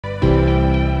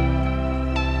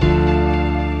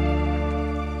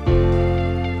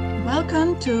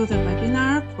to the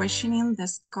webinar Questioning the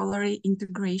Scholarly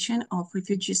Integration of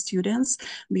Refugee Students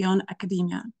Beyond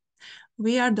Academia.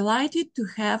 We are delighted to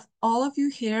have all of you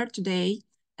here today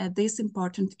at this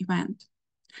important event.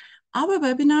 Our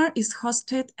webinar is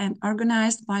hosted and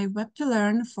organized by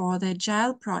Web2Learn for the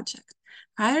AGILE project,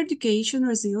 Higher Education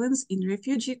Resilience in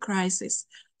Refugee Crisis,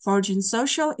 Forging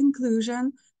Social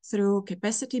Inclusion through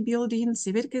Capacity Building,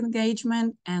 Civic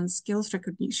Engagement, and Skills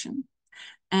Recognition.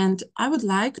 And I would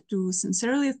like to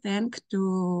sincerely thank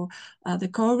the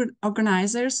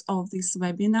co-organizers of this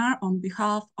webinar on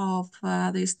behalf of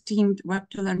the esteemed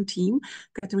Web2Learn team,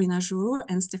 Kateryna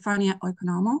and Stefania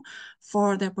Oikonomo,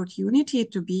 for the opportunity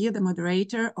to be the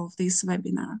moderator of this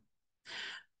webinar.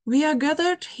 We are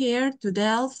gathered here to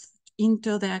delve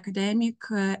into the academic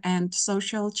and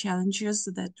social challenges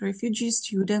that refugee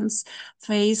students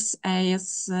face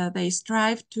as they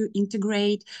strive to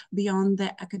integrate beyond the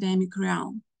academic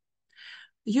realm.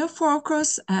 Your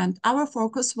focus and our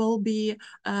focus will be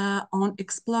on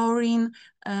exploring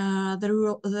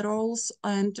the roles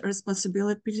and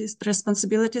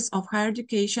responsibilities of higher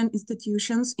education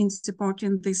institutions in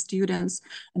supporting these students,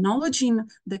 acknowledging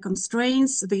the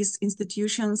constraints these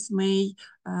institutions may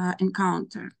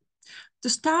encounter. To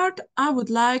start, I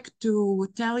would like to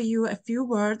tell you a few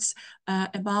words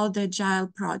about the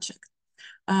AGILE project.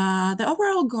 The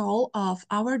overall goal of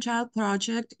our AGILE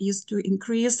project is to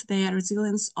increase the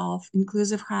resilience of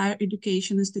inclusive higher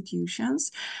education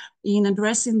institutions in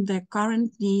addressing the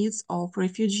current needs of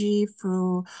refugees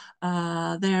through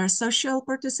their social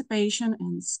participation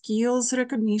and skills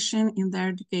recognition in their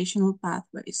educational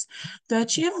pathways. To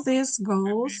achieve these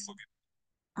goals,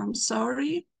 I'm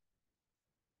sorry,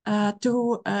 I'm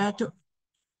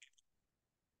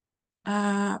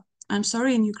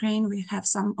sorry, in Ukraine we have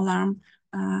some alarm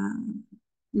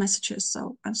messages,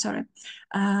 so I'm sorry.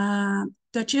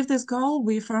 To achieve this goal,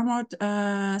 we formed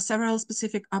several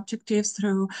specific objectives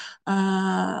through,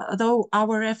 though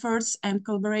our efforts and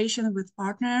collaboration with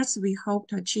partners, we hope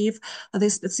to achieve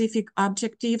these specific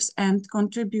objectives and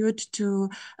contribute to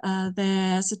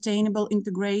the sustainable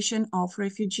integration of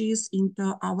refugees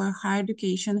into our higher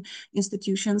education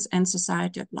institutions and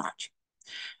society at large.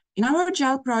 In our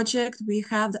AGILE project, we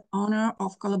have the honor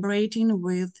of collaborating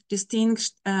with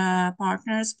distinguished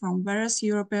partners from various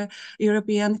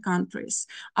European countries.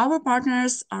 Our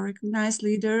partners are recognized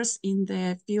leaders in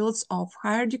the fields of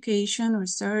higher education,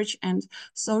 research, and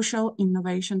social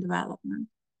innovation development.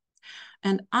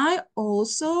 And I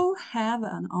also have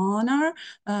an honor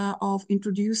of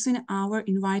introducing our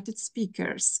invited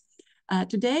speakers.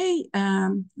 Today,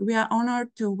 we are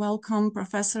honored to welcome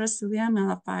Professor Silvia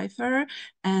Melo-Pfeifer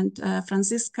and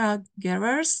Franziska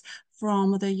Gervers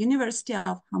from the University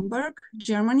of Hamburg,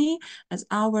 Germany, as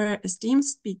our esteemed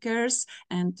speakers.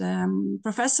 And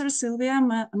Professor Silvia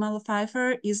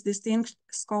Melo-Pfeifer is distinguished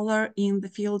scholar in the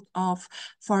field of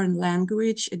foreign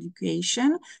language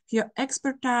education. Her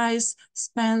expertise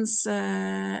spans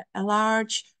a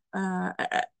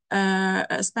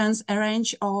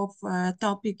range of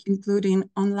topics, including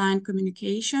online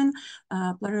communication,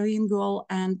 plurilingual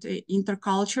and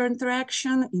intercultural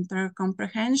interaction,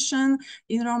 intercomprehension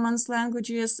in Romance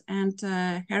languages, and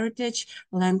heritage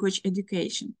language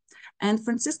education. And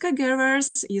Franziska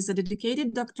Gervers is a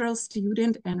dedicated doctoral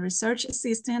student and research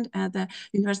assistant at the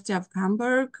University of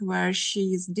Hamburg, where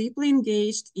she is deeply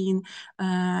engaged in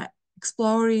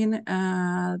exploring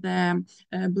the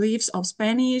beliefs of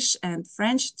Spanish and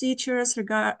French teachers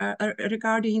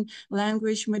regarding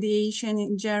language mediation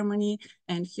in Germany.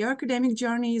 And her academic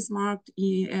journey is marked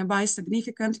by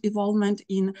significant involvement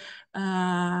in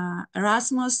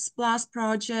Erasmus Plus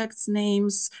projects,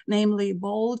 namely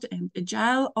BOLD and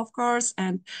AGILE, of course,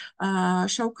 and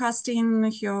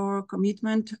showcasing her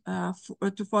commitment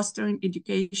to fostering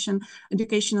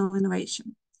educational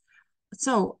innovation.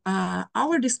 So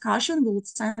our discussion will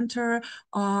center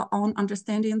on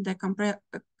understanding the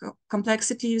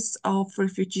complexities of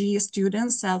refugee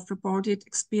students' self-reported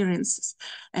experiences.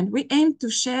 And we aim to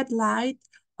shed light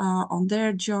on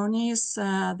their journeys,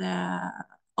 the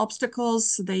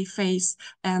obstacles they face,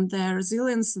 and the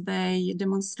resilience they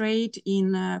demonstrate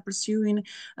in pursuing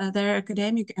their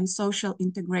academic and social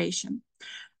integration.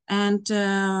 And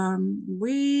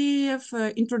we have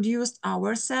introduced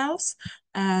ourselves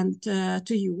and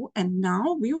to you, and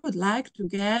now we would like to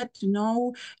get to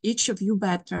know each of you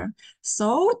better.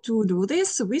 So to do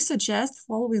this, we suggest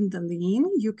following the link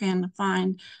you can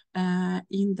find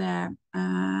in the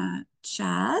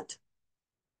chat.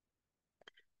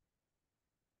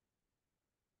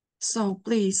 So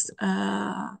please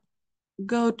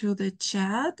go to the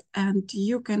chat and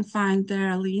you can find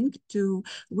there a link to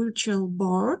virtual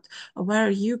board where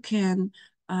you can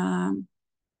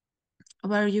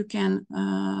where you can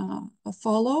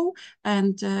follow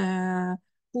and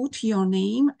put your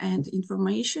name and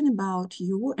information about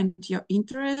you and your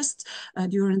interest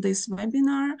during this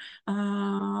webinar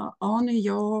on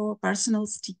your personal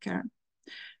sticker.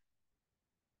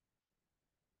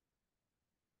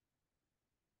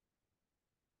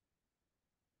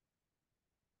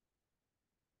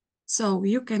 So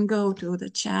you can go to the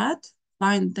chat,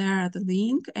 find there the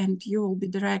link, and you will be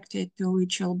directed to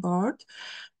virtual board.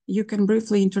 You can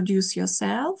briefly introduce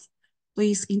yourself.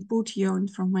 Please input your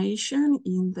information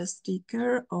in the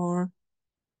sticker or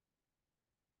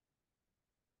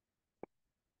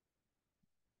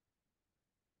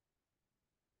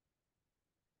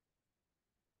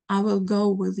I will go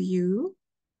with you.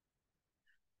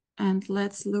 And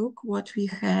let's look what we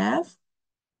have.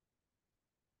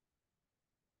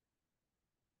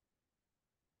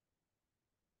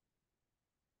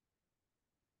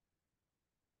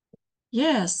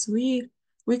 Yes, we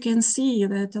can see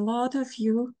that a lot of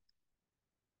you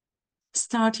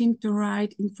starting to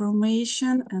write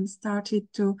information and started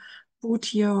to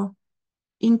put your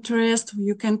interest.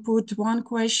 You can put one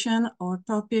question or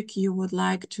topic you would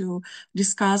like to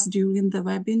discuss during the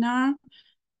webinar.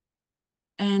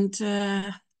 And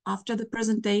after the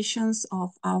presentations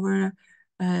of our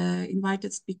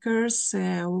invited speakers,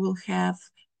 we will have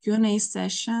Q&A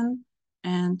session,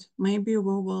 and maybe we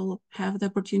will have the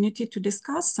opportunity to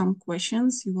discuss some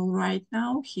questions you will write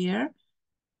now here.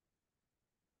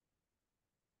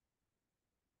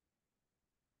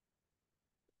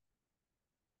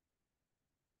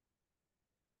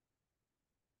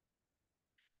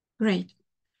 Great.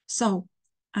 So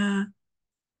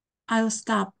I'll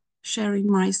stop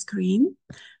sharing my screen.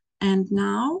 And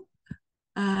now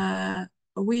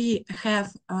we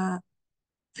have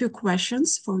few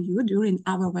questions for you during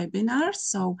our webinar.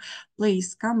 So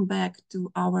please come back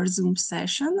to our Zoom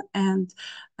session and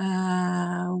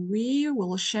we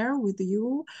will share with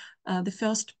you the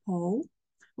first poll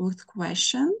with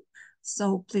question.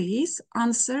 So please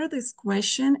answer this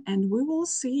question and we will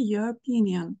see your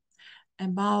opinion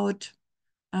about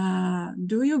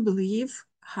do you believe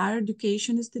higher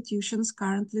education institutions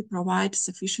currently provide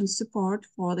sufficient support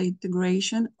for the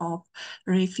integration of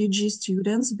refugee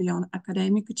students beyond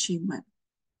academic achievement?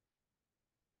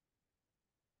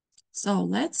 So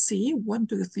let's see, what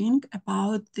do you think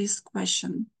about this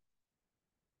question?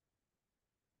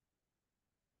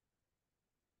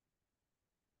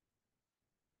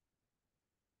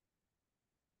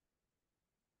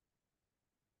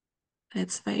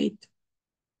 Let's wait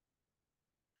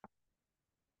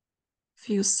a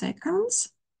few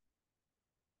seconds.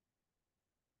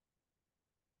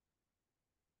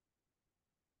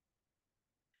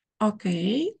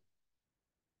 Okay.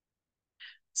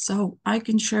 So I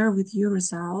can share with you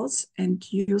results and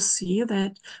you see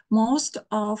that most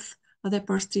of the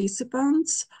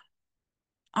participants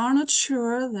are not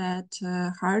sure that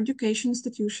higher education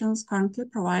institutions currently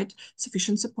provide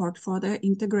sufficient support for the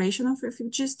integration of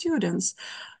refugee students.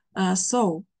 Let's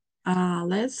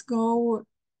go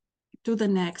to the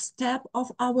next step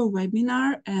of our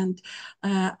webinar, and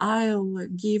I'll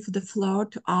give the floor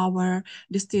to our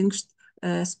distinguished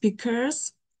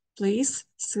speakers. Please,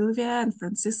 Silvia and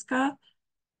Francisca,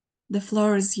 the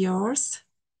floor is yours.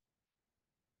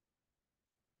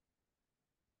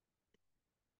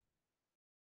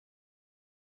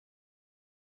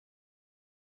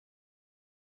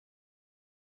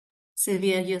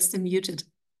 Silvia, you're still muted.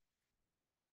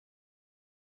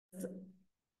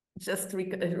 Just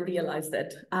realize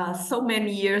that so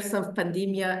many years of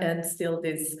pandemic and still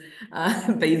this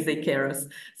basic errors.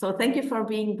 So thank you for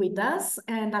being with us.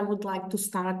 And I would like to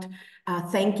start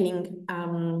thanking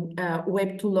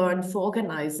Web2Learn for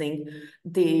organizing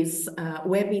this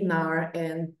webinar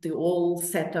and the whole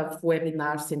set of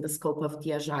webinars in the scope of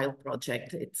the AGILE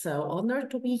project. It's an honor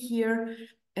to be here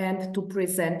and to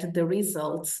present the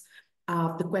results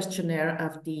of the questionnaire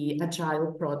of the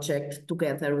AGILE project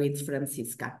together with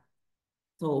Francisca.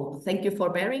 So thank you for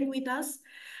bearing with us.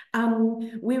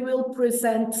 We will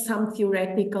present some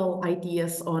theoretical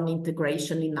ideas on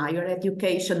integration in higher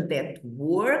education that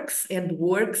works and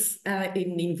works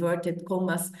in inverted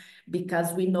commas,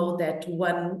 because we know that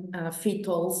one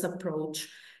fits approach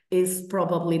is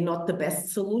probably not the best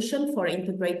solution for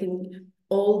integrating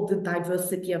all the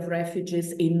diversity of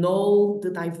refugees in all the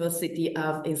diversity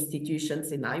of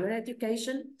institutions in higher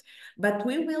education. But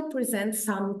we will present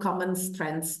some common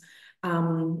strengths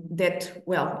that,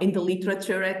 well, in the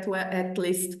literature at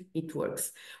least, it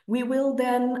works. We will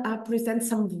then present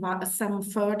some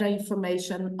further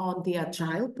information on the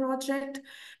AGILE project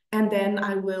And then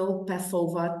I will pass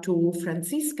over to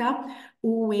Franziska,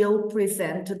 who will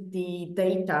present the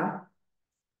data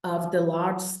of the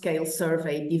large-scale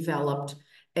survey developed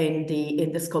in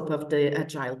the scope of the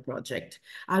AGILE project.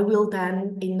 I will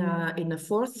then, in a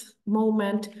fourth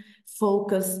moment,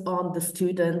 focus on the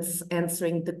students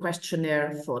answering the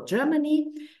questionnaire for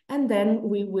Germany, and then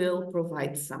we will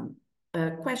provide some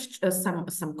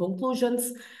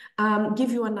conclusions,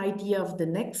 give you an idea of the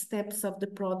next steps of the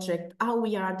project, how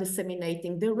we are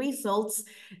disseminating the results,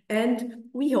 and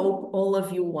we hope all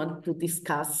of you want to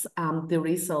discuss the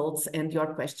results and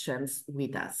your questions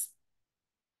with us.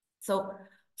 So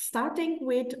starting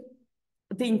with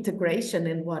the integration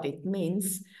and what it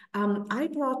means, I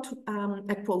brought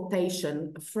a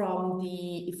quotation from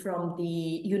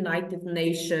the United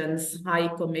Nations High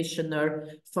Commissioner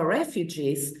for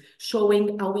Refugees,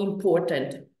 showing how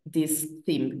important this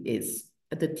theme is,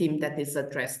 the theme that is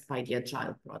addressed by the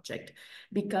AGILE project.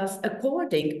 Because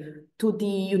according to the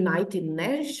United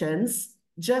Nations,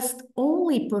 just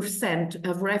only %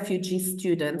 of refugee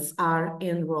students are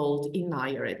enrolled in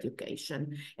higher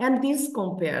education. And this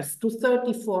compares to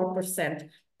 34%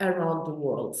 around the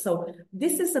world. So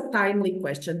this is a timely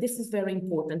question. This is very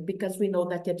important because we know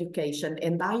that education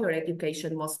and higher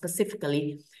education more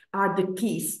specifically are the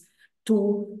keys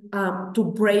to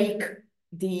break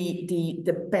the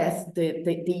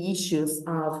issues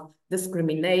of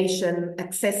discrimination,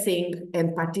 accessing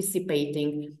and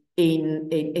participating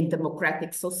in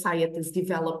democratic societies,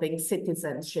 developing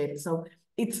citizenship. So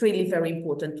it's really very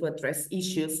important to address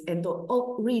issues and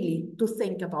really to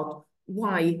think about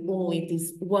why only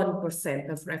this 1%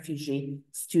 of refugee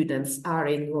students are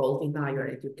enrolled in higher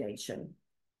education.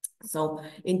 So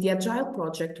in the AGILE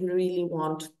project, we really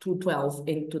want to delve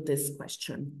into this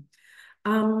question.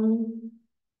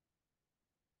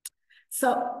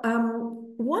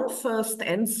 One first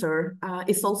answer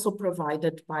is also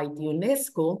provided by the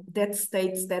UNESCO that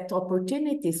states that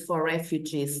opportunities for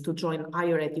refugees to join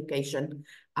higher education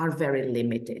are very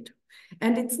limited.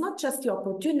 And it's not just the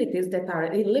opportunities that are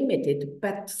limited,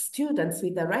 but students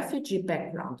with a refugee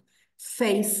background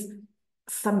face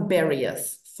some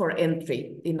barriers for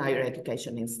entry in higher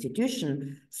education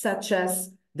institutions, such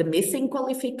as the missing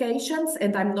qualifications,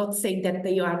 and I'm not saying that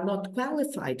they are not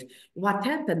qualified. What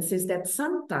happens is that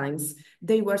sometimes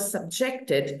they were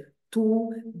subjected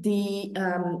to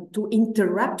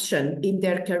interruption in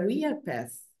their career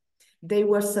path. They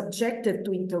were subjected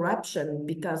to interruption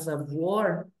because of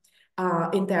war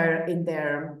in their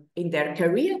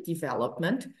career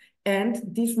development, and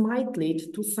this might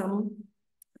lead to some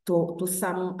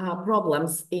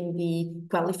problems in the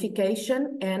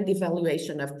qualification and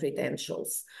evaluation of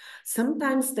credentials.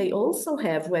 Sometimes they also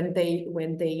have, when they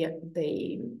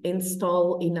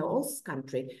install in a host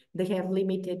country, they have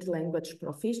limited language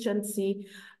proficiency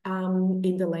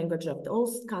in the language of the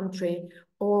host country,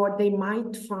 or they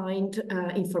might find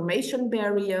information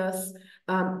barriers.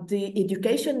 The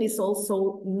education is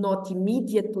also not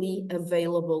immediately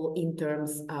available in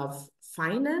terms of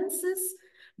finances,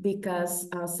 because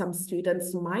some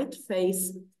students might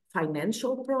face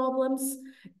financial problems,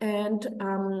 and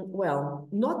well,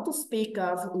 not to speak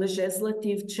of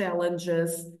legislative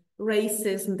challenges,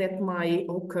 racism that might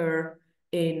occur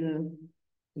in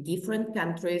different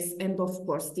countries, and of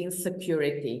course the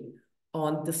insecurity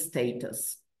on the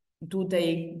status. Do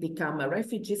they become a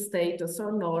refugee status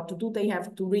or not? Do they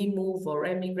have to remove or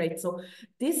emigrate? So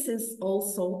this is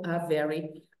also a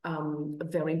very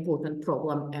important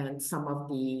problem, and some of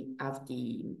the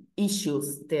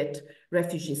issues that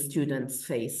refugee students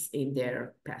face in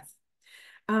their path.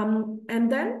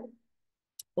 And then,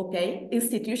 okay,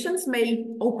 institutions may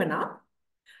open up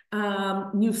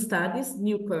new studies,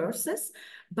 new courses,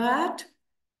 but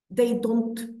they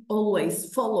don't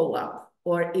always follow up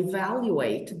or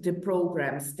evaluate the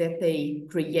programs that they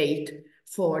create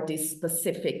for this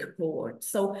specific cohort.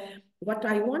 So what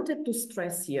I wanted to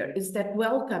stress here is that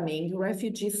welcoming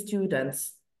refugee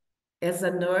students as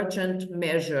an urgent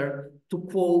measure to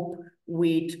cope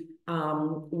with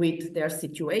their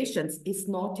situations is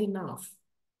not enough,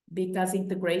 because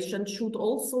integration should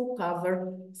also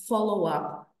cover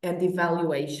follow-up and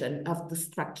evaluation of the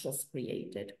structures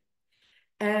created.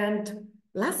 And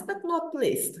last but not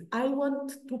least, I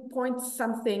want to point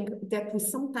something that we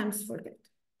sometimes forget,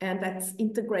 and that's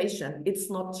integration.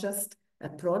 It's not just a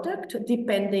product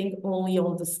depending only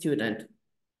on the student.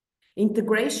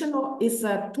 Integration is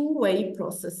a two-way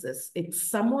process. It's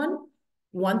someone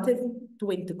wanting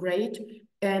to integrate,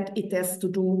 and it has to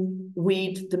do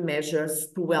with the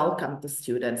measures to welcome the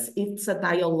students. It's a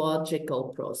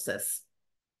dialogical process.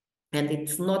 And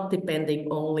it's not depending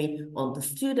only on the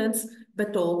students,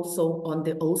 but also on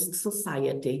the host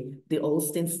society, the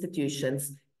host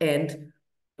institutions, and,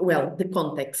 well, the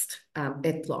context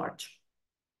at large.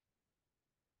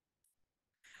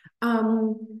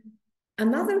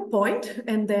 Another point,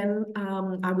 and then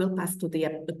I will pass to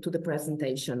the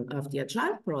presentation of the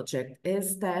AGILE project,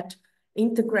 is that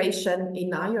integration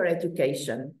in higher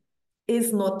education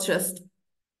is not just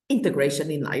integration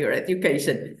in higher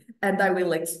education. And I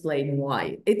will explain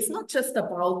why. It's not just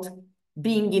about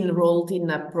being enrolled in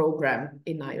a program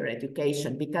in higher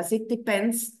education, because it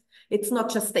depends. It's not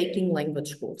just taking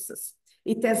language courses.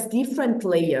 It has different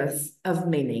layers of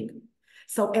meaning.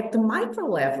 So at the micro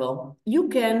level, you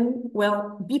can,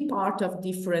 well, be part of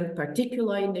different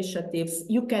particular initiatives.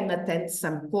 You can attend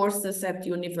some courses at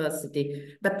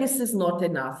university, but this is not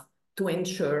enough to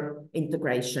ensure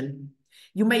integration.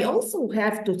 You may also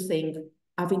have to think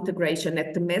of integration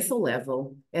at the meso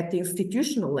level, at the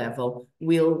institutional level,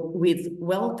 with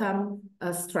welcome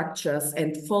structures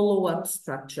and follow-up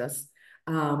structures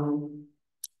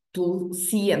to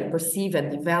see and perceive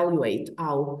and evaluate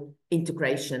how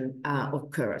integration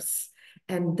occurs.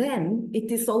 And then it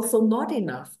is also not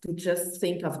enough to just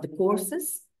think of the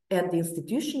courses at the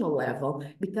institutional level,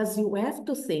 because you have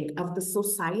to think of the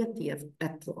society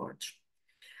at large.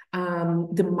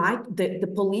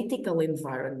 The political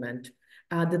environment,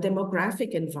 the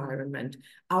demographic environment,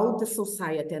 how the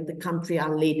society and the country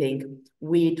are leading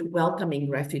with welcoming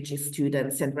refugee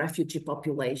students and refugee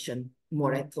population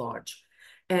more at large.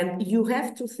 And you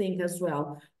have to think as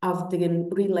well of the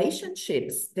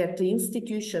relationships that the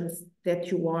institutions that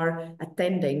you are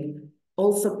attending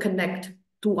also connect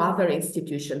to other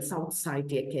institutions outside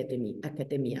the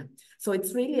academia. So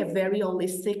it's really a very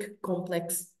holistic,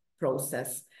 complex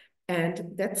process.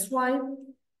 And that's why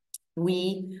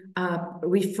we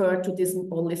refer to this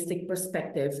holistic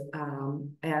perspective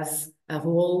as a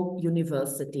whole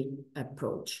university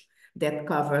approach that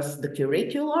covers the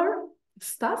curricular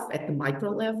stuff at the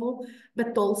micro level,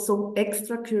 but also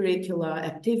extracurricular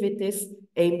activities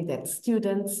aimed at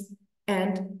students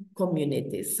and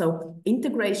communities. So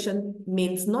integration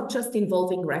means not just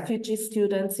involving refugee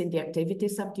students in the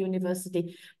activities of the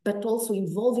university, but also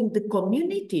involving the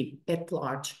community at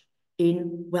large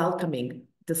in welcoming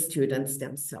the students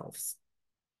themselves.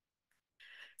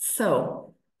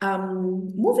 So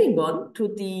moving on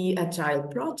to the AGILE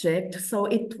project. So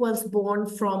it was born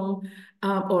from,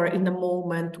 or in a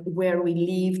moment where we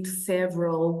lived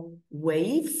several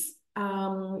waves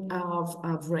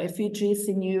of refugees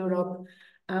in Europe.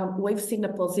 Waves in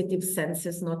a positive sense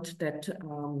is not that,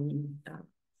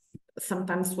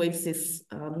 sometimes waves is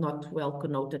not well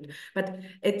connoted, but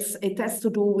it has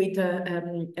to do with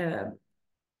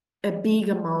a big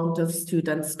amount of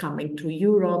students coming to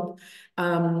Europe.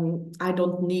 I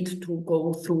don't need to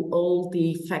go through all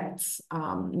the facts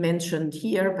mentioned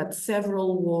here, but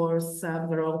several wars,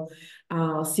 several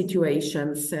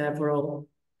situations, several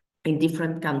in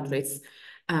different countries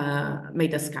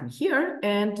made us come here.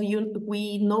 And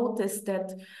we noticed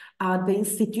that the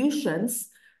institutions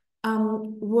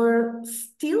were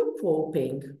still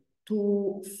coping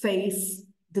to face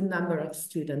the number of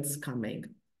students coming,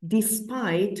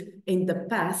 despite in the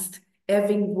past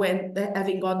having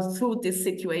gone through these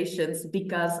situations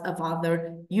because of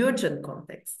other urgent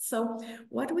contexts. So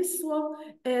what we saw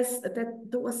is that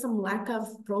there was some lack of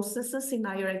processes in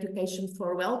higher education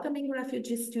for welcoming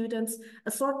refugee students,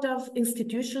 a sort of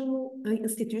institutional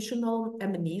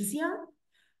amnesia,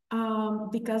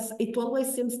 because it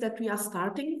always seems that we are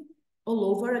starting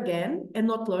all over again and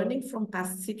not learning from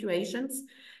past situations.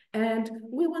 And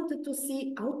we wanted to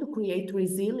see how to create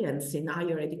resilience in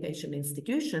higher education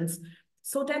institutions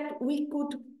so that we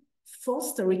could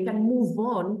foster, we can move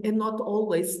on and not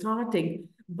always starting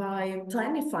by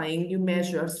planifying new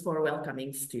measures for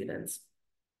welcoming students.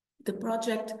 The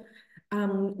project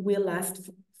will last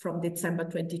from December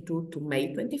 22 to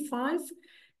May 25.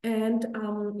 And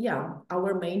yeah,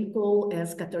 our main goal,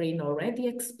 as Kateryna already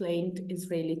explained, is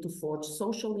really to forge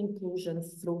social inclusion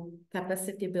through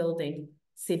capacity building,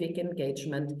 civic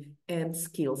engagement, and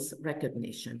skills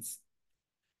recognitions.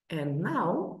 And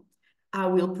now I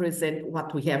will present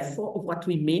what we have what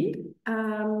we mean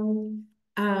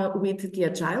with the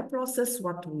AGILE process,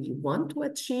 what we want to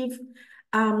achieve.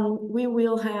 We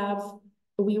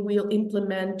will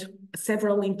implement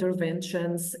several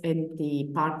interventions in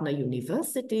the partner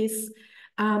universities.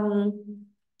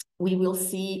 We will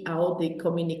see how the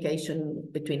communication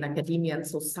between academia and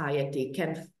society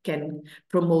can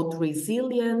promote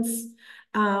resilience,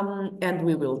 and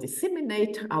we will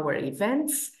disseminate our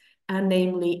events.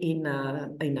 namely in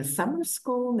a summer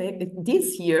school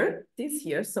this year.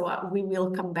 So we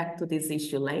will come back to this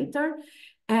issue later.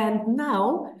 And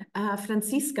now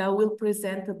Franziska will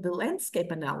present the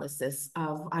landscape analysis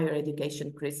of higher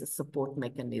education crisis support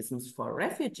mechanisms for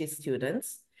refugee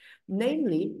students,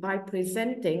 namely by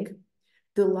presenting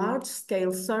the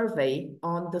large-scale survey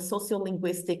on the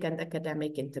sociolinguistic and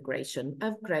academic integration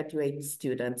of graduate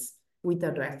students with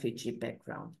a refugee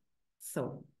background.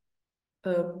 So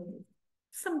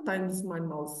sometimes my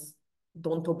mouse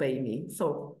don't obey me.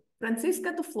 So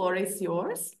Franziska, the floor is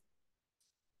yours.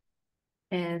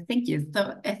 Thank you.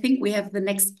 So I think we have the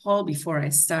next poll before I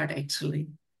start, actually.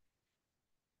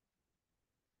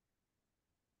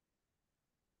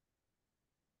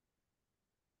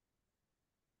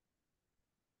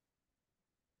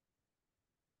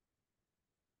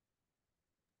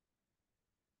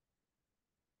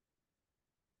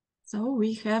 So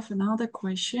we have another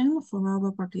question for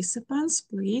our participants.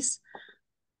 Please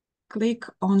click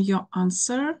on your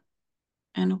answer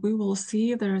and we will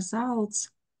see the results.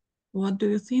 What do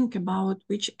you think about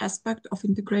which aspect of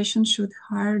integration should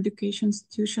higher education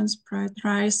institutions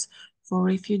prioritize for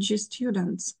refugee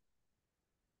students?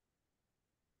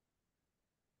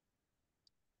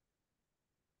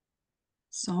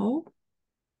 So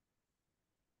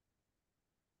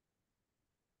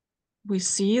we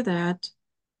see that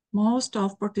most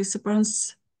of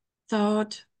participants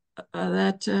thought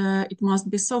that it must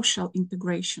be social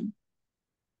integration.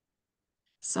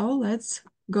 So let's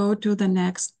go to the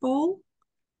next poll.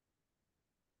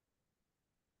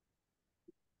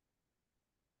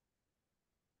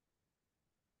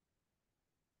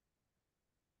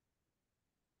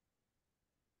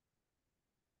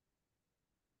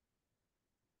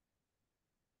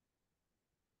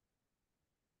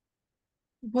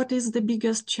 What is the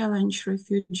biggest challenge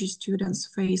refugee students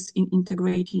face in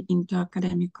integrating into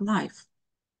academic life?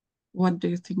 What do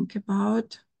you think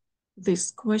about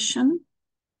this question?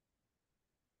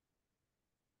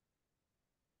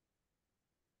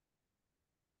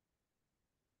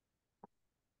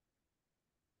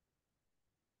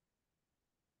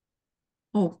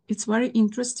 Oh, it's very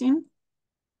interesting.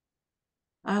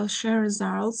 I'll share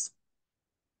results.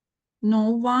 No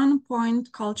 1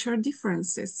 point culture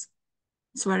differences.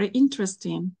 It's very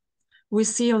interesting. We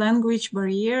see language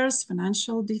barriers,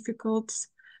 financial difficulties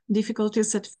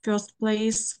at first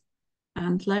place,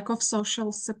 and lack of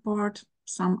social support,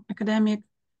 some academic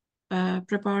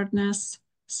preparedness.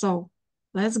 So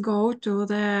let's go to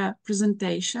the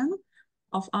presentation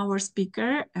of our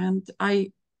speaker, and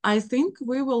I think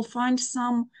we will find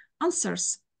some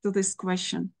answers to this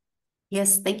question.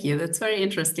 Yes, thank you. That's very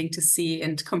interesting to see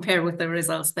and compare with the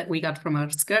results that we got from our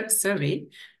survey,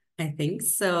 I think.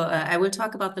 So I will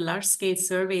talk about the large-scale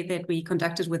survey that we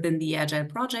conducted within the AGILE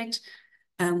project.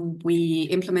 We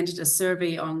implemented a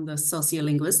survey on the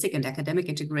sociolinguistic and academic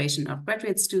integration of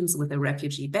graduate students with a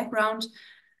refugee background.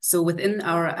 So within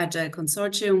our AGILE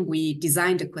consortium, we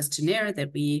designed a questionnaire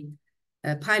that we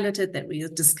piloted, that we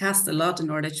discussed a lot in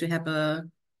order to have a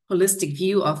holistic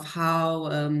view of how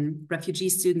refugee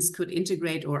students could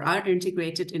integrate or are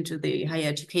integrated into the higher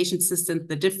education system,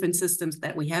 the different systems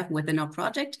that we have within our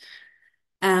project.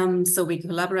 So we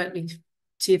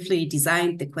collaboratively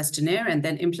designed the questionnaire and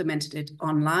then implemented it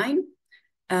online.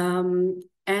 Then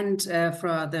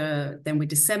we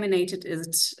disseminated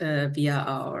it via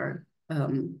our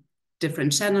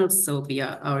different channels, so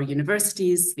via our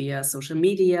universities, via social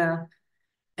media,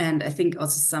 and I think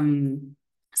also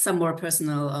some more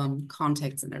personal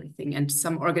contacts and everything, and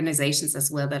some organizations as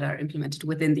well that are implemented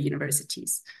within the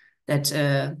universities that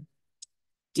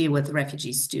deal with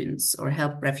refugee students or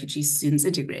help refugee students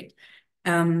integrate.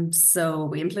 So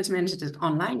we implemented it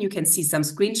online. You can see some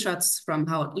screenshots from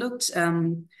how it looked.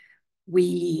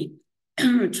 We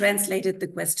translated the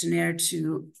questionnaire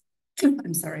to,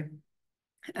 I'm sorry,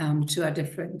 to our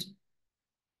different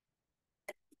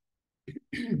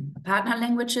partner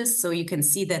languages. So you can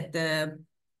see that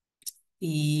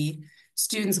the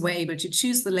students were able to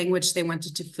choose the language they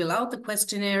wanted to fill out the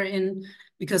questionnaire in,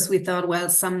 because we thought, well,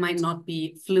 some might not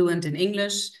be fluent in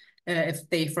English. If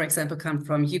they, for example, come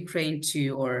from Ukraine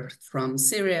or from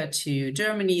Syria to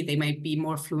Germany, they might be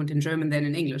more fluent in German than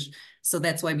in English. So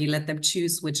that's why we let them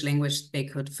choose which language they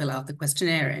could fill out the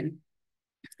questionnaire in.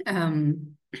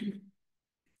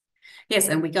 Yes,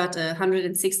 and we got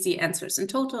 160 answers in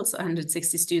total, so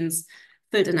 160 students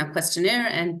filled in our questionnaire,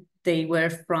 and they were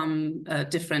from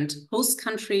different host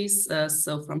countries,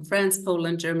 so from France,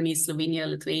 Poland, Germany, Slovenia,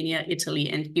 Lithuania, Italy,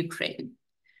 and Ukraine.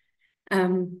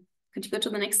 Could you go to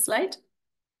the next slide?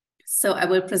 So I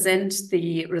will present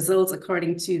the results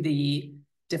according to the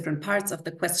different parts of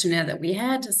the questionnaire that we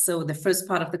had. So the first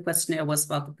part of the questionnaire was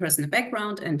about the personal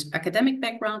background and academic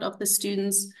background of the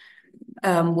students,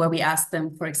 where we asked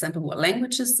them, for example, what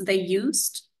languages they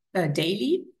used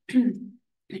daily.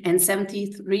 And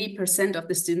 73% of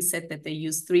the students said that they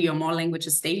used 3 or more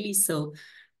languages daily. So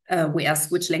we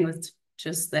asked which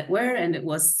languages that were, and it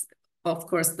was, of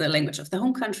course, the language of the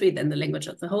home country, then the language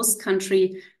of the host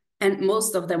country, and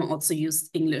most of them also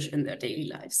used English in their daily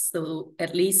lives. So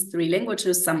at least 3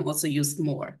 languages, some also used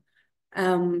more.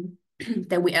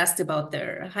 Then we asked about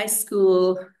their high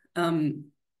school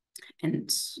and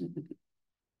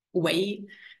way,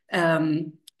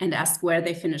 and asked where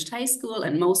they finished high school,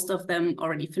 and most of them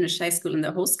already finished high school in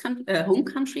their home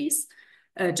countries.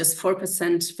 Just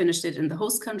 4% finished it in the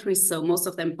host countries, so most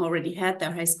of them already had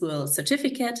their high school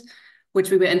certificate, which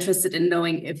we were interested in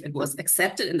knowing if it was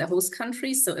accepted in the host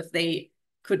country, so if they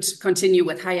could continue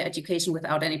with higher education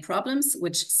without any problems,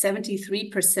 which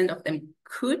 73% of them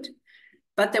could,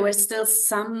 but there were still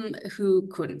some who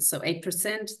couldn't. So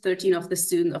 8%, 13 of the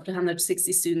students, of the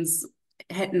 160 students,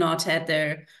 had not had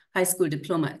their high school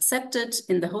diploma accepted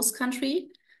in the host country.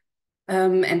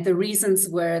 And the reasons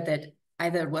were that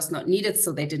either it was not needed,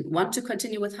 so they didn't want to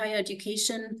continue with higher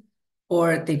education,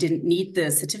 or they didn't need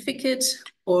the certificate,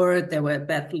 or there were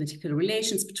bad political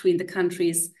relations between the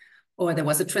countries, or there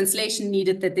was a translation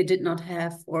needed that they did not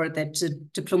have, or that the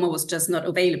diploma was just not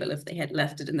available if they had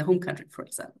left it in the home country, for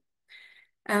example.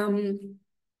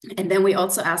 And then we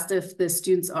also asked if the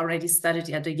students already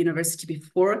studied at the university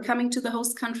before coming to the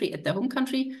host country, at the home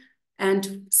country,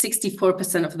 and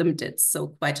 64% of them did, so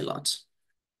quite a lot.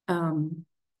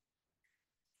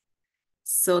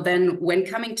 So then when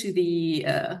coming to the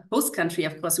host country,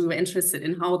 of course, we were interested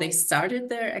in how they started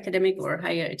their academic or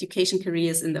higher education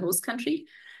careers in the host country.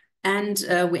 And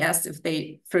we asked if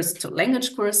they first took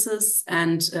language courses,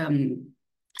 and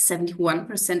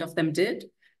 71% of them did.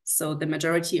 So the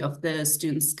majority of the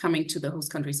students coming to the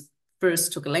host countries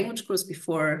first took a language course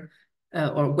before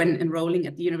or when enrolling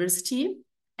at the university.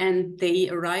 And they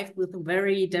arrived with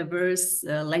very diverse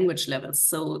language levels.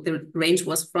 So the range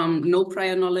was from no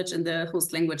prior knowledge in the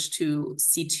host language to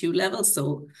C2 level,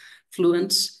 so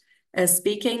fluent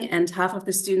speaking. And half of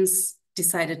the students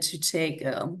decided to take,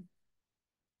 half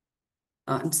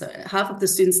of the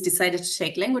students decided to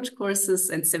take language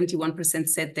courses, and 71%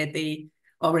 said that they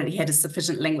already had a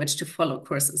sufficient language to follow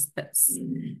courses. That's,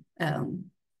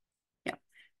 yeah.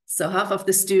 So half of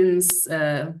the students,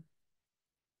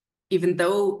 even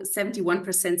though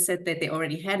 71% said that they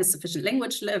already had a sufficient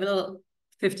language level,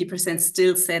 50%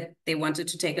 still said they wanted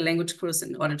to take a language course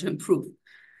in order to improve.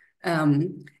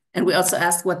 And we also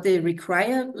asked what the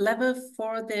required level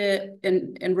for the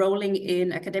enrolling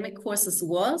in academic courses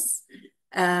was.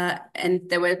 And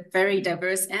there were very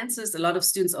diverse answers. A lot of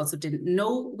students also didn't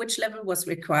know which level was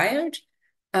required.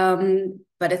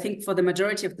 But I think for the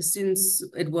majority of the students,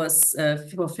 it was,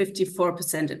 for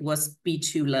 54%, it was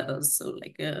B2 levels. So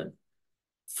like a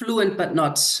fluent, but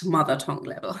not mother tongue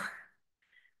level.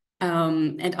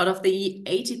 And out of the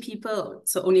 80 people,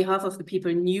 so only half of the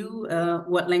people knew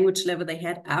what language level they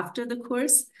had after the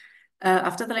course,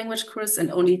 after the language course,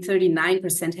 and only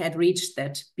 39% had reached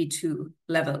that B2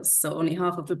 level. So only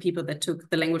half of the people that took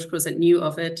the language course and knew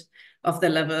of it, of the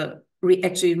level,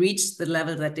 actually reached the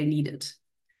level that they needed.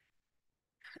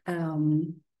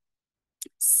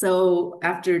 So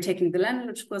after taking the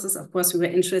language courses, of course, we were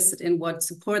interested in what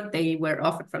support they were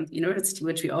offered from the university,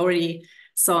 which we already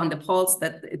saw in the polls,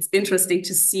 that it's interesting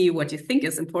to see what you think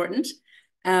is important.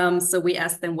 So we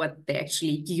asked them what they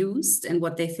actually used and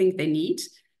what they think they need.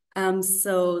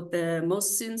 So the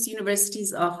most students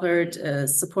universities offered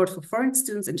support for foreign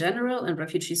students in general and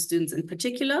refugee students in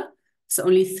particular. So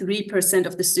only 3%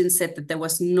 of the students said that there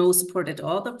was no support at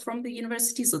all from the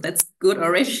university. So that's good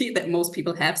already that most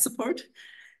people have support.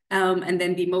 And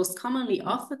then the most commonly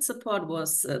offered support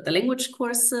was the language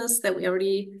courses that we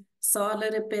already saw a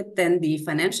little bit. Then the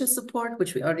financial support,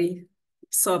 which we already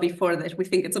saw before, that we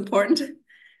think it's important.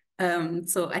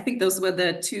 So I think those were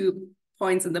the 2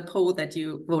 points in the poll that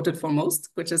you voted for most,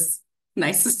 which is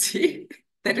nice to see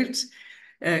that it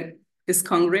is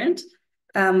congruent.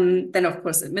 Then, of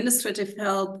course, administrative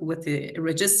help with the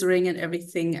registering and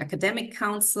everything, academic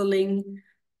counseling,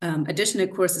 additional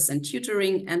courses and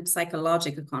tutoring, and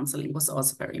psychological counseling was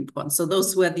also very important. So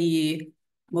those were the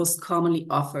most commonly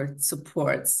offered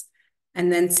supports.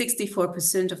 And then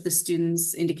 64% of the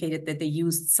students indicated that they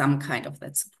used some kind of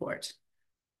that support.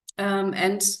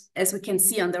 And as we can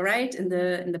see on the right in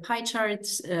the pie chart,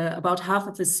 about half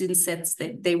of the students said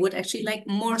that they would actually like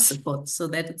more support, so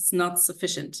that it's not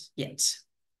sufficient yet.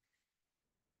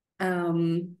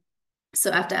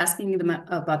 So after asking them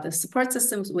about the support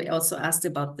systems, we also asked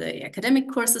about the academic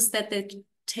courses that they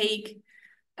take.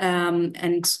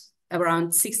 And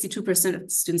around 62% of the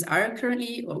students are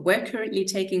currently or were currently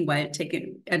taking, while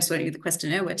answering the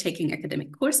questionnaire, were taking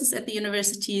academic courses at the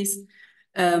universities.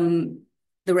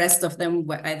 The rest of them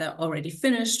were either already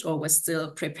finished or were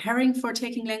still preparing for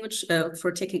taking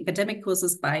academic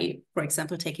courses by, for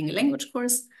example, taking a language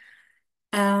course.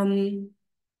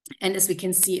 And as we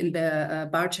can see in the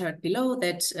bar chart below,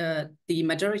 that the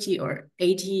majority, or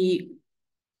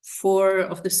 84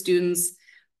 of the students,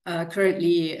 are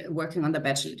currently working on the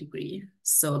bachelor degree.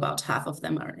 So about half of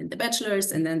them are in the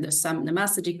bachelor's, and then there's some in the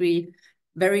master degree,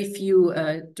 very few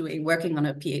working on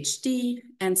a PhD,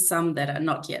 and some that are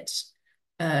not yet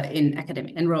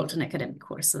enrolled in academic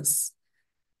courses.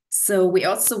 So we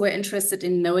also were interested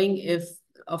in knowing if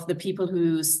of the people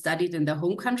who studied in their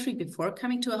home country before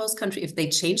coming to a host country, if they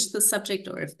changed the subject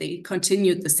or if they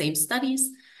continued the same studies.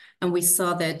 And we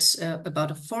saw that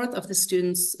about a fourth of the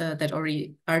students that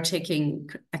already are taking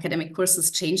academic courses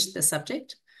changed the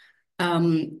subject.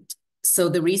 So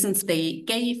the reasons they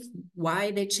gave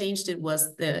why they changed it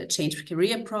was the change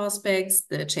career prospects,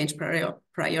 the change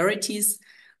priorities,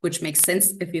 which makes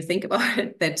sense if you think about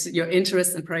it, that your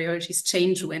interests and priorities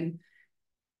change when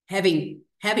having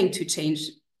to change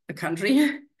a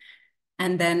country.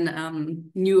 And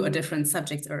then new or different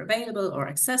subjects are available or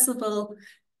accessible.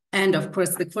 And of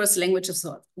course, the course languages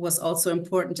was also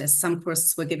important, as some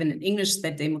courses were given in English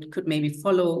that they could maybe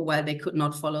follow while they could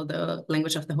not follow the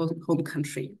language of the home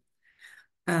country.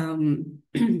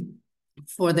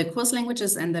 For the course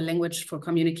languages and the language for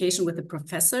communication with the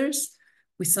professors,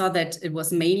 we saw that it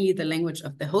was mainly the language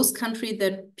of the host country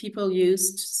that people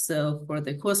used. So for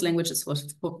the course languages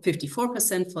was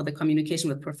 54%, for the communication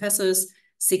with professors,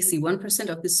 61%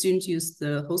 of the students used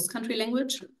the host country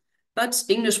language. But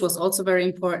English was also very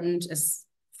important, as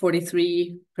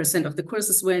 43% of the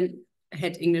courses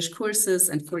had English courses,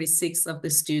 and 46% of the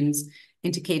students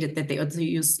indicated that they also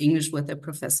used English with their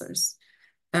professors.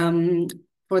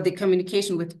 For the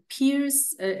communication with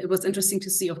peers, it was interesting to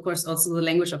see, of course, also the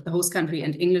language of the host country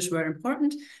and English were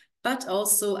important, but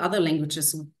also other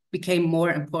languages became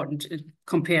more important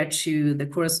compared to the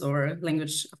course or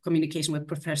language of communication with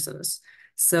professors.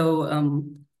 So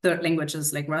third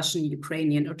languages like Russian,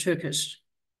 Ukrainian, or Turkish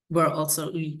were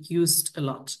also used a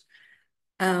lot.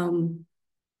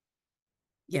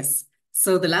 Yes.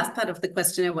 So the last part of the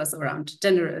questionnaire was around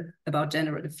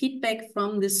general feedback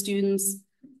from the students.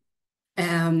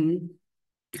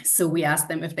 So we asked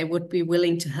them if they would be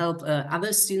willing to help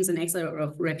other students in exile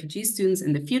or refugee students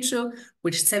in the future,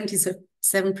 which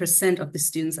 77% of the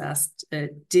students asked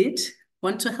did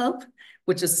want to help,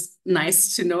 which is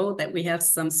nice to know that we have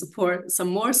some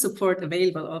more support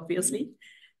available, obviously.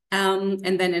 And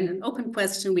then in an open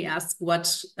question, we asked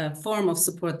what form of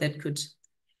support that could,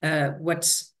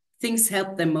 what things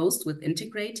helped them most with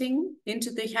integrating into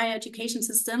the higher education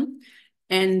system.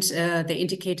 And they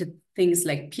indicated things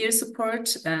like peer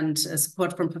support and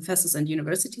support from professors and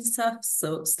university staff.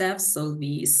 So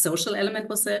the social element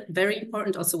was very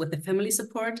important, also with the family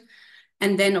support.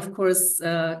 And then, of course,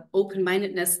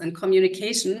 open-mindedness and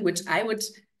communication, which I would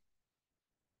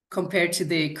compare to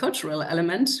the cultural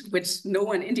element, which no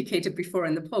one indicated before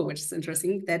in the poll, which is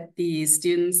interesting, that the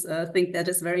students think that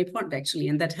is very important, actually,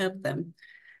 and that helped them.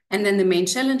 And then the main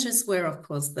challenges were, of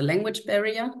course, the language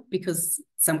barrier, because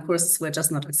some courses were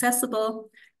just not accessible,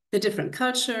 the different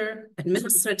culture,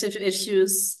 administrative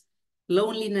issues,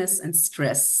 loneliness, and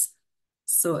stress.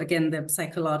 So again, the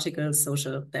psychological,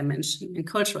 social dimension, and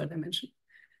cultural dimension.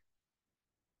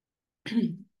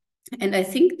 And I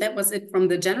think that was it from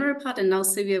the general part. And now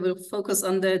Silvia will focus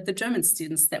on the German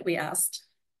students that we asked.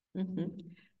 Mm-hmm.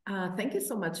 Thank you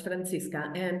so much,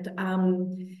 Franziska. And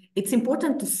it's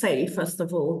important to say, first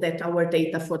of all, that our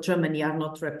data for Germany are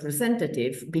not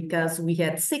representative, because we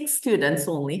had 6 students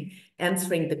only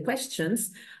answering the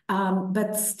questions.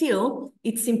 But still,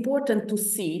 it's important to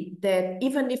see that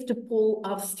even if the pool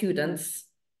of students,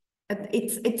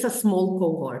 it's a small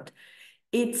cohort,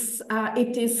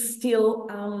 it is still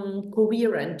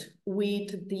coherent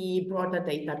with the broader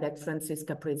data that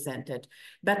Franziska presented,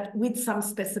 but with some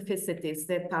specificities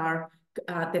that are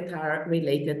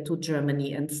related to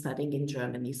Germany and studying in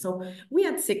Germany. So we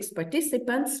had 6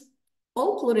 participants,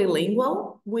 all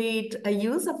plurilingual, with a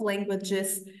use of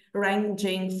languages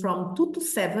ranging from 2 to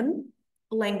 7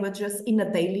 languages in a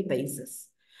daily basis.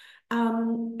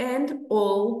 And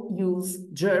all use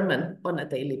German on a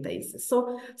daily basis.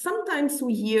 So sometimes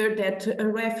we hear that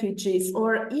refugees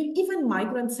or even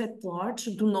migrants at large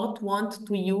do not want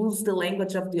to use the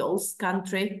language of the host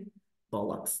country.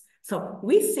 Bollocks. So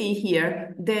we see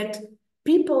here that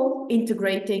people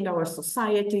integrating our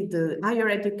society, the higher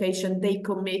education, they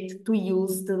commit to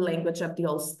use the language of the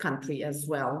host country as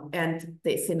well, and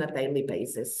this in a daily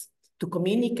basis, to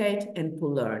communicate and to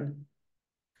learn.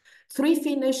 3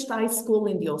 finished high school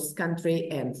in the host country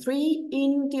and 3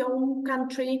 in the home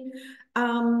country,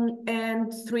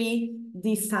 and 3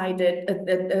 decided,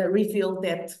 revealed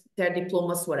that their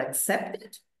diplomas were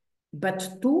accepted,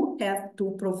 but 2 had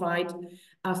to provide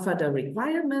further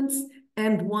requirements,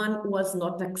 and 1 was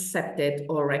not accepted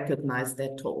or recognized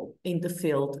at all in the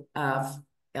field of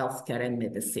healthcare and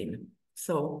medicine.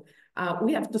 So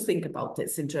we have to think about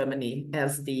this in Germany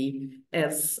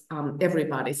as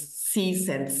everybody sees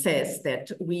and says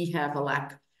that we have a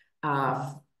lack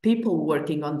of people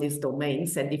working on these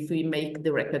domains, and if we make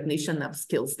the recognition of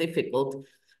skills difficult,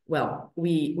 well,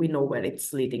 we know where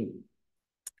it's leading.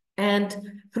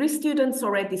 And 3 students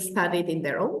already studied in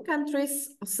their own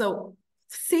countries, so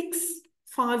 6,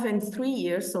 5, and 3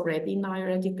 years already in higher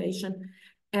education,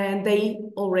 and they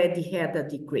already had a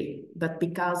degree, but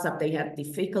because they had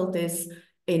difficulties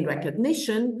in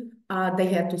recognition, they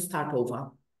had to start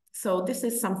over. So this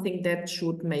is something that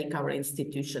should make our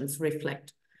institutions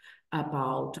reflect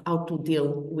about how to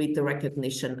deal with the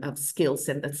recognition of skills,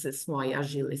 and this is why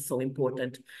AGILE is so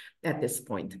important at this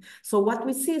point. So what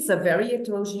we see is a very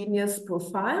heterogeneous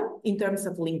profile in terms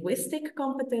of linguistic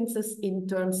competences, in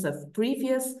terms of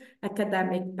previous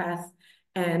academic path,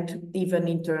 and even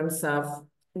in terms of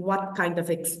what kind of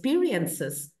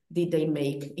experiences did they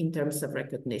make in terms of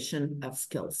recognition of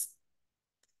skills.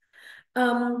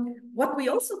 What we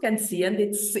also can see, and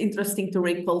it's interesting to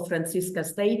recall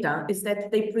Franziska's data, is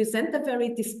that they present a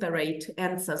very disparate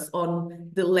answers on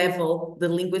the level, the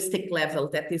linguistic level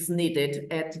that is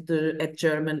needed at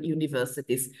German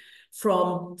universities,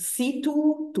 from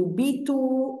C2 to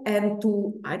B2 and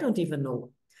to, I don't even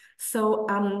know. So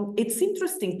it's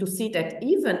interesting to see that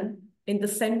even in the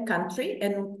same country,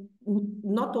 and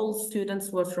not all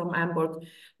students were from Hamburg,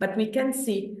 but we can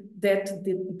see that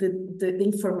the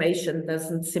information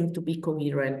doesn't seem to be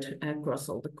coherent across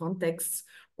all the contexts,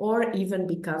 or even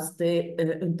because the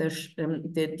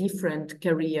different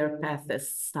career paths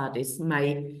studies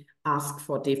may ask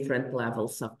for different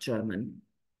levels of German.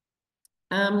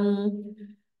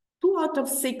 2 out of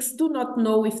 6 do not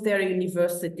know if their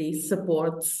university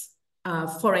supports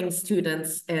foreign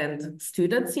students and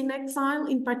students in exile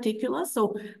in particular.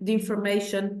 So the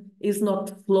information is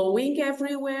not flowing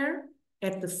everywhere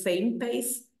at the same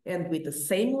pace and with the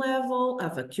same level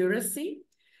of accuracy.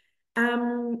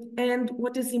 And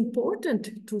what is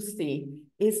important to see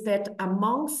is that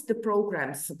amongst the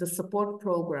programs, the support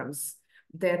programs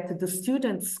that the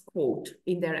students quote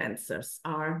in their answers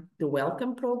are the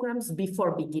welcome programs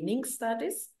before beginning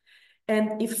studies.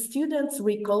 And if students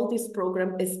recall this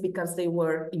program, it's because they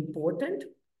were important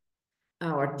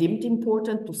or deemed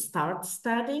important to start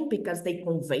studying because they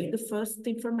convey the first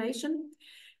information.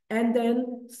 And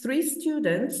then 3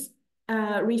 students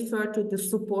refer to the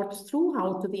support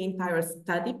throughout the entire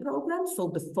study program. So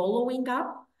the following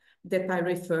up that I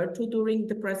referred to during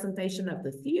the presentation of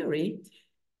the theory.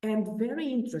 And very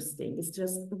interesting, it's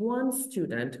just 1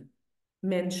 student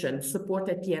mentioned support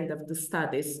at the end of the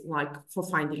studies, like for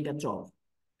finding a job.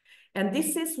 And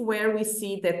this is where we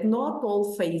see that not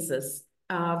all phases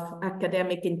of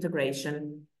academic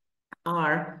integration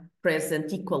are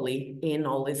present equally in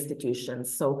all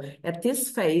institutions. So at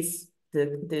this phase,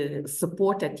 the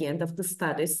support at the end of the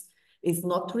studies is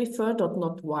not referred or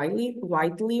not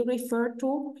widely referred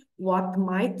to, what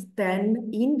might then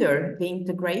hinder the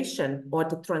integration or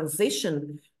the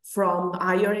transition from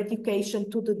higher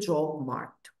education to the job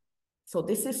market. So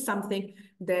this is something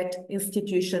that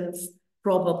institutions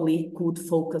probably could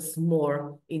focus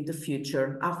more in the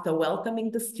future after welcoming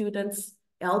the students,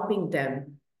 helping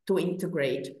them to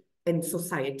integrate in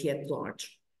society at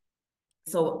large.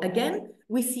 So again,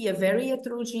 we see a very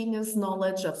heterogeneous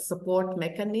knowledge of support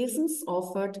mechanisms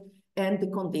offered and the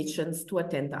conditions to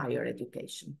attend higher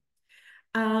education.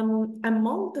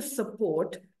 Among the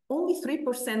support, only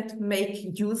 3%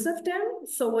 make use of them.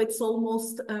 So it's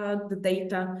almost the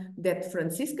data that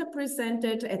Franziska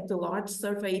presented at the large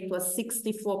survey. It was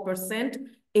 64%.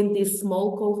 In this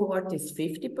small cohort is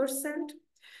 50%.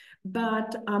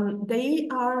 But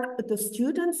the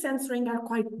students answering are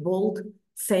quite bold,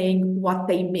 saying what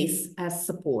they miss as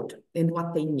support and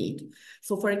what they need.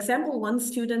 So for example, 1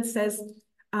 student says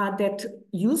that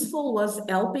useful was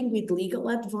helping with legal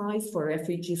advice for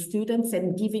refugee students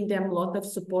and giving them a lot of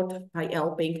support by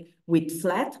helping with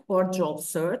flat or job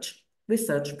search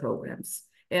research programs.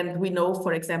 And we know,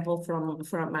 for example,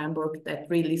 from Hamburg that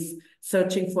really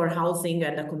searching for housing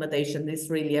and accommodation is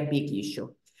really a big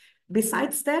issue.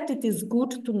 Besides that, it is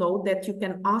good to know that you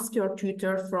can ask your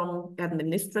tutor from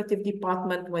administrative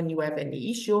department when you have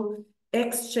any issue.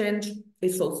 Exchange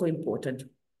is also important.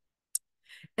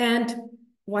 And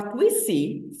what we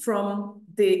see from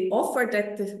the offer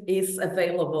that is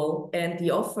available and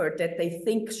the offer that they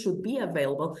think should be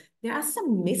available, there are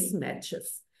some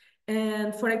mismatches.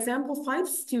 And for example, 5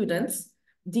 students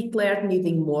declared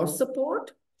needing more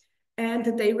support,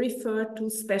 and they refer to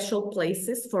special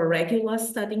places for regular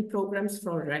studying programs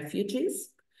for refugees.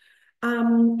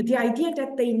 The idea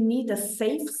that they need a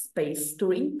safe space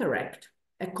to interact,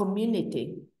 a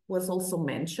community, was also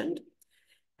mentioned,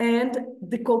 and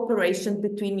the cooperation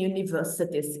between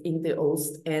universities in the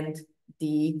host and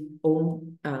the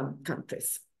home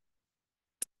countries.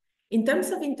 In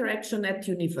terms of interaction at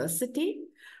university,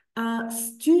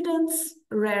 students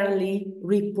rarely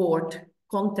report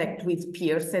contact with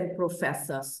peers and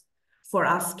professors for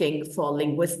asking for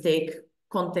linguistic,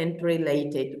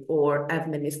 content-related, or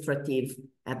administrative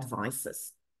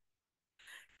advices.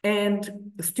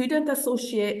 And student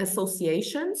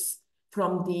associations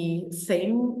from the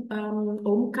same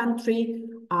home country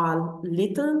are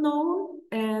little known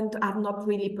and are not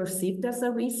really perceived as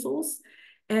a resource.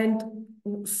 And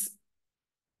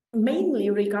mainly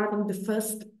regarding the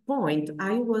first point,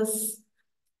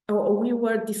 we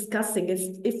were discussing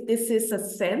is if this is a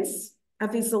sense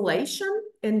of isolation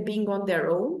and being on their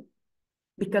own,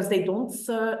 because they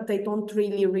don't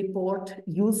really report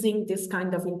using this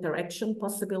kind of interaction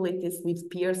possibilities with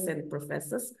peers and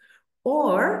professors,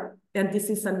 or, and this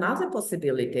is another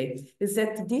possibility, is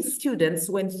that these students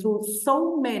went through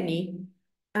so many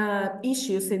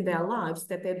issues in their lives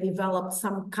that they developed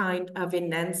some kind of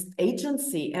enhanced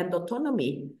agency and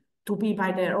autonomy to be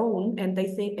by their own, and they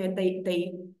think, and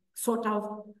they sort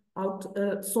of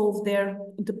solve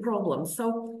the problem.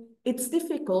 So it's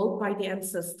difficult by the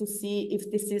answers to see if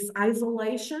this is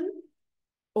isolation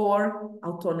or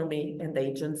autonomy and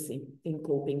agency in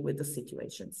coping with the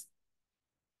situations.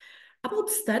 About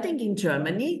studying in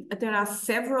Germany, there are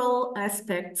several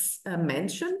aspects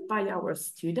mentioned by our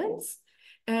students,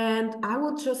 and I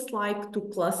would just like to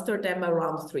cluster them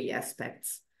around 3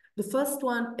 aspects. The first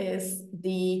one is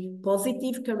the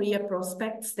positive career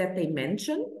prospects that they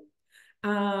mention.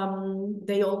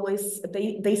 They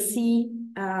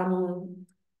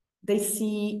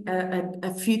see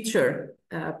a future,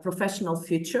 professional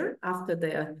future after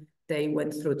they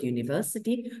went through the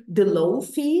university. The low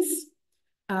fees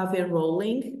of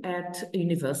enrolling at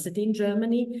university in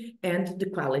Germany, and the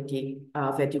quality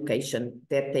of education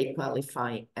that they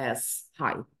qualify as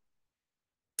high.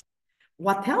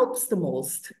 What helps the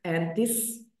most, and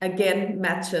this again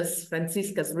matches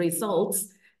Franziska's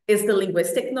results, is the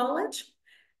linguistic knowledge.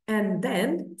 And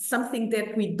then something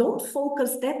that we don't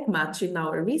focus that much in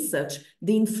our research,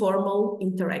 the informal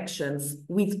interactions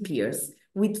with peers,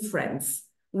 with friends,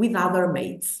 with other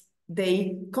mates.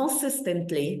 They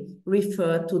consistently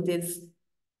refer to this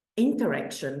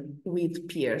interaction with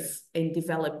peers in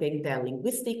developing their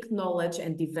linguistic knowledge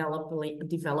and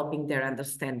developing their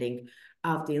understanding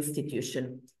of the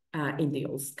institution in the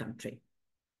host country.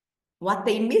 What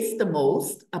they miss the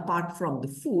most, apart from the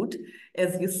food,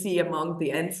 as you see among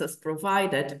the answers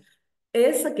provided,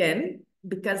 is again,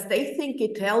 because they think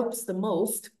it helps the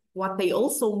most, what they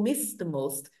also miss the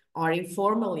most are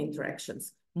informal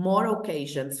interactions, more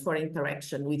occasions for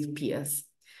interaction with peers,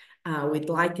 with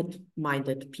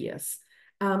like-minded peers.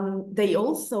 They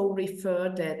also refer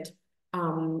that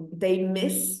they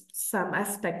miss some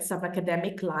aspects of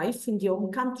academic life in the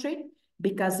home country,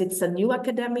 because it's a new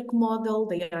academic model,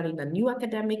 they are in a new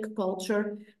academic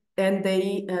culture, and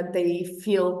they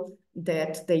feel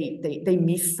that they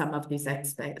miss some of these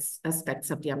aspects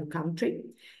of the home country.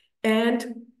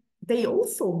 And they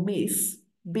also miss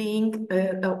being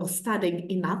studying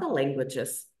in other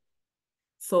languages.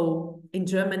 So in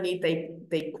Germany,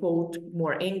 they quote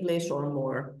more English or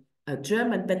more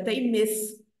German, but they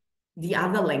miss the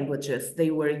other languages they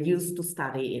were used to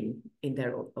study in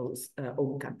their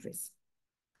own countries.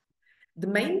 The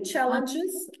main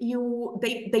challenges,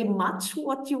 they match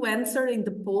what you answer in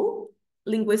the poll: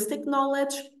 linguistic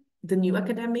knowledge, the new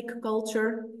academic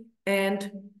culture,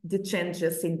 and the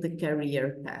changes in the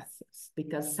career paths,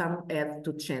 because some have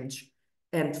to change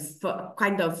and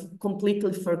kind of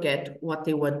completely forget what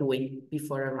they were doing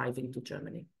before arriving to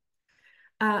Germany.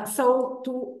 So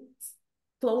to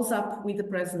close up with the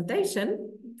presentation,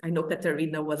 I know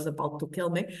Kateryna was about to kill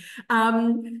me.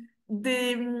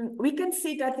 We can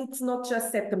see that it's not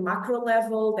just at the macro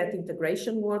level that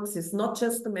integration works. It's not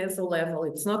just the meso level.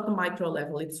 It's not the micro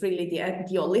level. It's really the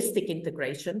holistic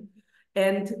integration.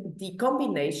 and the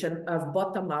combination of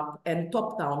bottom-up and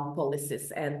top-down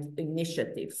policies and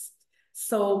initiatives.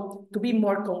 So to be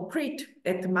more concrete,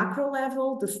 at the macro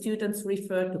level, the students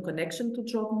refer to connection to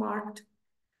job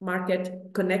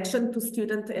market, connection to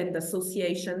student and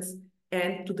associations,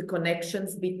 and to the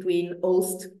connections between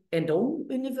host and own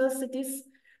universities.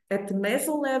 At the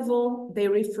meso level, they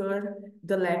refer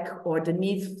the lack or the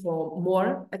need for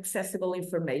more accessible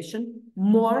information,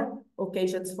 more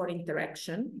occasions for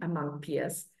interaction among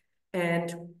peers,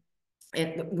 and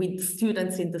with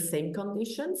students in the same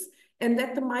conditions. And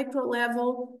at the micro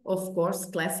level, of course,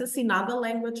 classes in other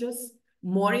languages,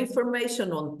 more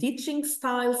information on teaching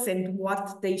styles and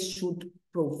what they should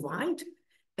provide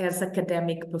as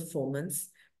academic performance,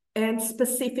 and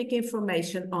specific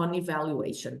information on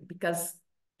evaluation, because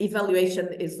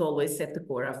evaluation is always at the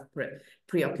core of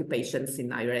preoccupations in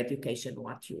higher education,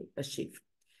 what you achieve.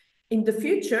 In the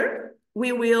future,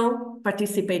 we will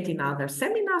participate in other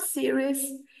seminar series.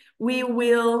 We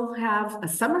will have a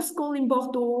summer school in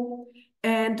Bordeaux,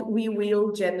 and we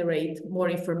will generate more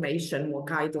information, more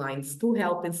guidelines to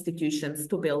help institutions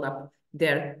to build up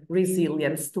their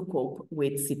resilience to cope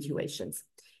with situations.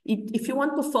 If you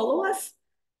want to follow us,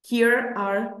 here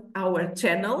are our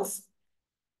channels.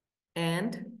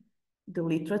 And the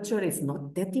literature is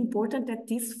not that important at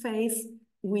this phase.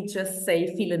 We just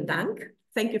say vielen Dank.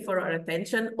 Thank you for your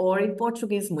attention. Or in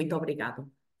Portuguese, muito obrigado.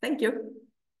 Thank you.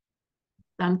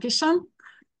 Dankeschön.